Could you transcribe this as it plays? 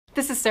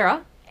This is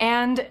Sarah,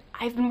 and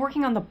I've been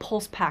working on the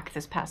Pulse Pack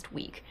this past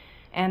week,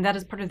 and that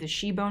is part of the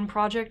Shebone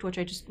project, which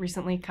I just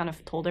recently kind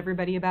of told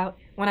everybody about.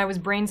 When I was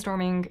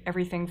brainstorming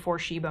everything for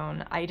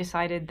Shebone, I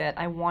decided that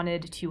I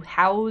wanted to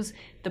house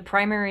the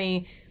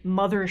primary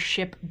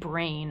mothership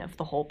brain of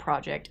the whole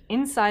project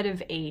inside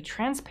of a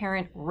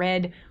transparent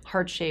red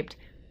heart-shaped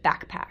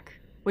backpack,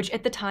 which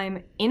at the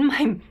time,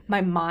 in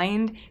my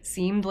mind,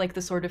 seemed like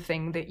the sort of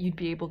thing that you'd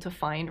be able to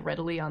find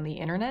readily on the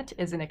internet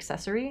as an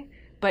accessory,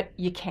 but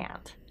you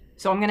can't.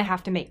 So I'm gonna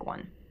have to make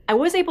one. I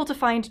was able to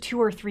find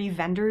 2 or 3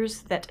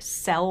 vendors that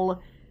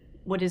sell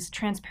what is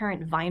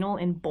transparent vinyl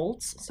in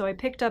bolts, so I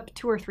picked up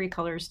 2 or 3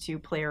 colors to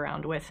play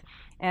around with.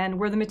 And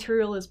where the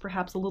material is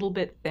perhaps a little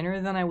bit thinner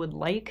than I would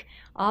like,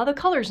 the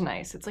color's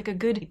nice. It's like a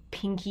good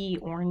pinky,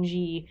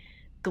 orangey,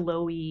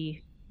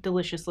 glowy,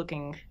 delicious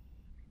looking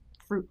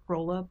fruit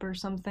roll-up or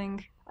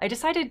something. I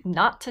decided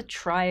not to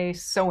try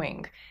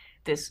sewing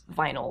this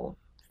vinyl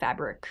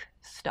fabric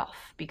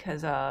stuff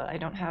because I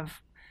don't have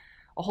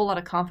a whole lot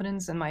of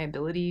confidence in my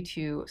ability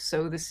to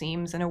sew the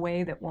seams in a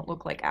way that won't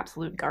look like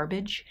absolute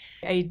garbage.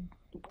 I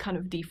kind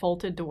of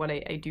defaulted to what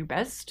I do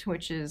best,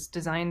 which is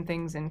design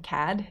things in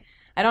CAD.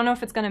 I don't know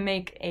if it's going to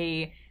make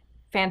a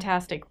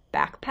fantastic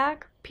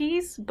backpack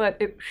piece, but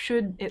it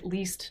should at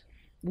least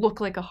look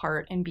like a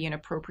heart and be an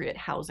appropriate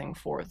housing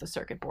for the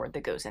circuit board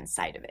that goes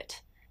inside of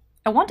it.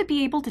 I want to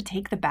be able to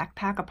take the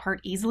backpack apart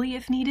easily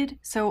if needed,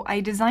 so I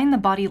designed the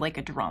body like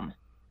a drum.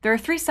 There are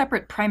 3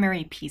 separate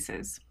primary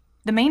pieces.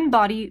 The main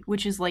body,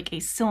 which is like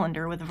a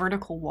cylinder with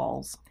vertical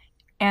walls,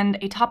 and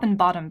a top and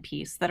bottom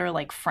piece that are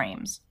like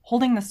frames,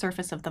 holding the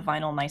surface of the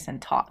vinyl nice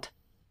and taut.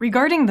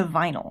 Regarding the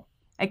vinyl,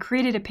 I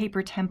created a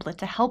paper template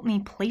to help me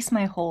place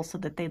my holes so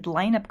that they'd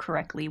line up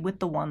correctly with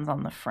the ones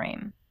on the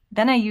frame.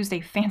 Then I used a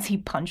fancy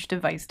punch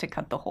device to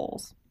cut the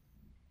holes.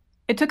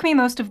 It took me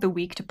most of the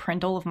week to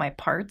print all of my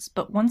parts,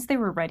 but once they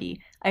were ready,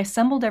 I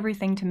assembled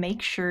everything to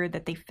make sure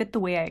that they fit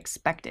the way I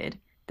expected,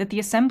 that the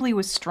assembly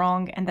was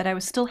strong, and that I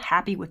was still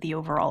happy with the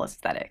overall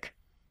aesthetic.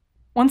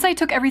 Once I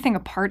took everything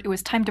apart, it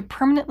was time to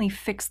permanently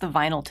fix the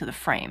vinyl to the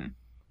frame.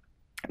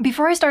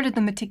 Before I started the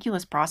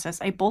meticulous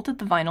process, I bolted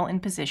the vinyl in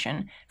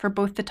position for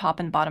both the top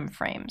and bottom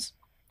frames,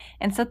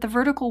 and set the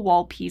vertical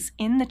wall piece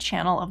in the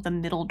channel of the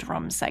middle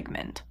drum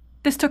segment.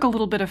 This took a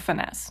little bit of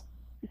finesse.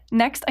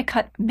 Next, I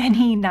cut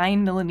many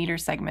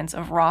 9mm segments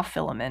of raw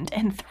filament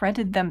and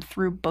threaded them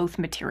through both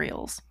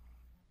materials.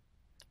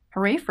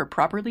 Hooray for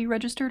properly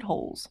registered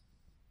holes.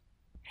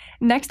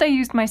 Next, I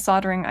used my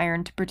soldering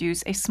iron to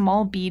produce a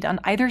small bead on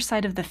either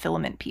side of the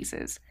filament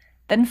pieces,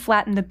 then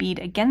flattened the bead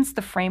against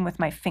the frame with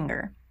my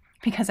finger,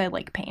 because I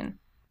like pain.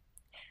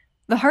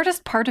 The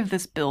hardest part of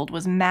this build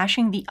was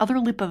mashing the other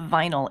lip of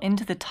vinyl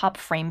into the top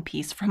frame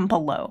piece from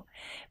below.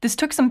 This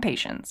took some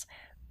patience.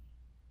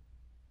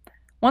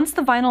 Once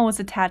the vinyl was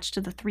attached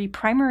to the 3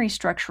 primary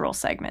structural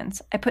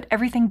segments, I put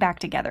everything back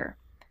together.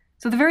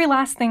 So the very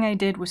last thing I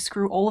did was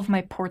screw all of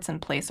my ports in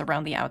place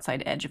around the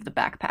outside edge of the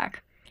backpack.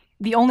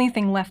 The only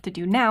thing left to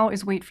do now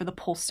is wait for the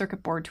Pulse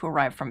circuit board to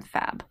arrive from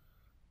Fab.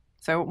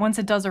 So once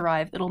it does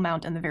arrive, it'll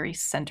mount in the very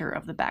center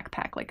of the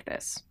backpack like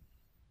this.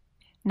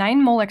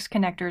 9 Molex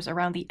connectors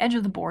around the edge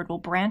of the board will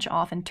branch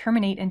off and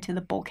terminate into the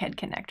bulkhead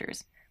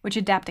connectors, which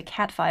adapt to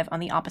Cat5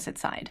 on the opposite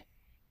side.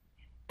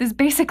 This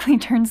basically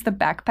turns the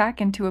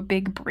backpack into a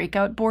big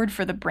breakout board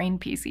for the Brain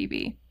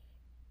PCB.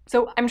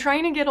 So I'm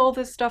trying to get all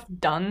this stuff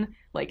done,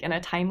 like in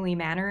a timely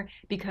manner,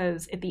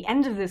 because at the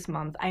end of this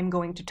month, I'm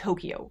going to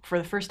Tokyo for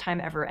the first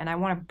time ever, and I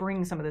want to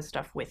bring some of this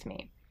stuff with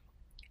me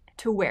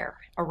to wear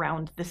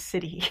around the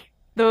city.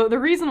 The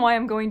reason why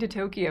I'm going to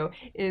Tokyo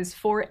is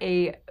for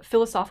a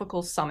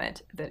philosophical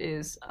summit that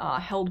is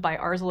held by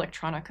Ars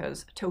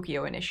Electronica's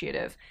Tokyo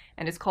initiative,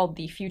 and it's called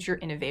the Future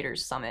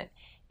Innovators Summit.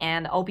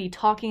 And I'll be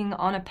talking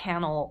on a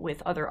panel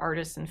with other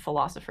artists and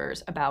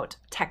philosophers about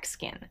tech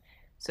skin.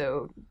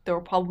 So there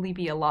will probably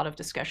be a lot of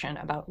discussion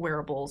about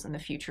wearables and the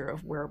future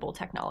of wearable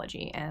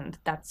technology, and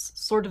that's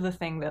sort of the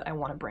thing that I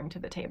want to bring to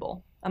the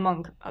table,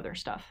 among other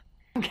stuff.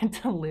 I get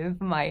to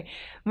live my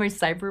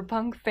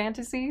cyberpunk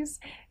fantasies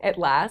at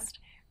last,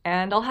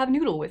 and I'll have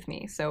Noodle with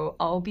me, so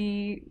I'll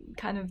be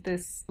kind of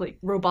this like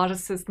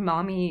roboticist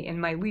mommy in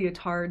my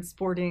leotard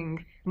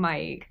sporting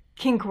my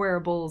kink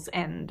wearables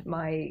and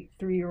my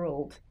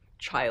 3-year-old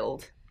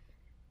child.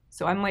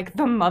 So I'm like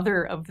the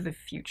mother of the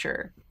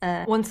future.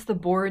 Once the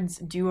boards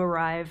do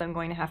arrive, I'm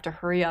going to have to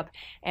hurry up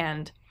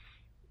and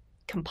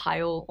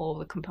compile all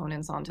the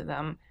components onto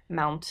them,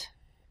 mount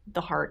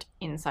the heart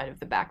inside of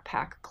the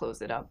backpack,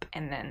 close it up,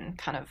 and then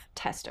kind of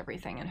test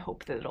everything and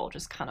hope that it all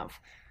just kind of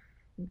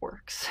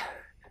works.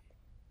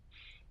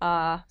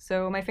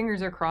 So my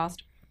fingers are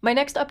crossed. My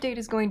next update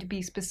is going to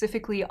be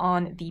specifically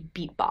on the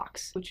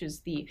beatbox, which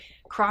is the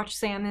crotch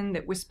salmon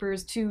that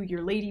whispers to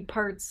your lady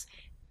parts.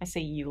 I say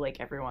you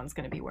like everyone's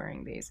going to be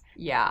wearing these.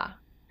 Yeah.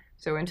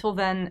 So until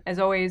then, as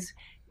always,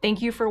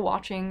 thank you for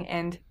watching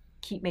and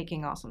keep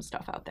making awesome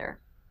stuff out there.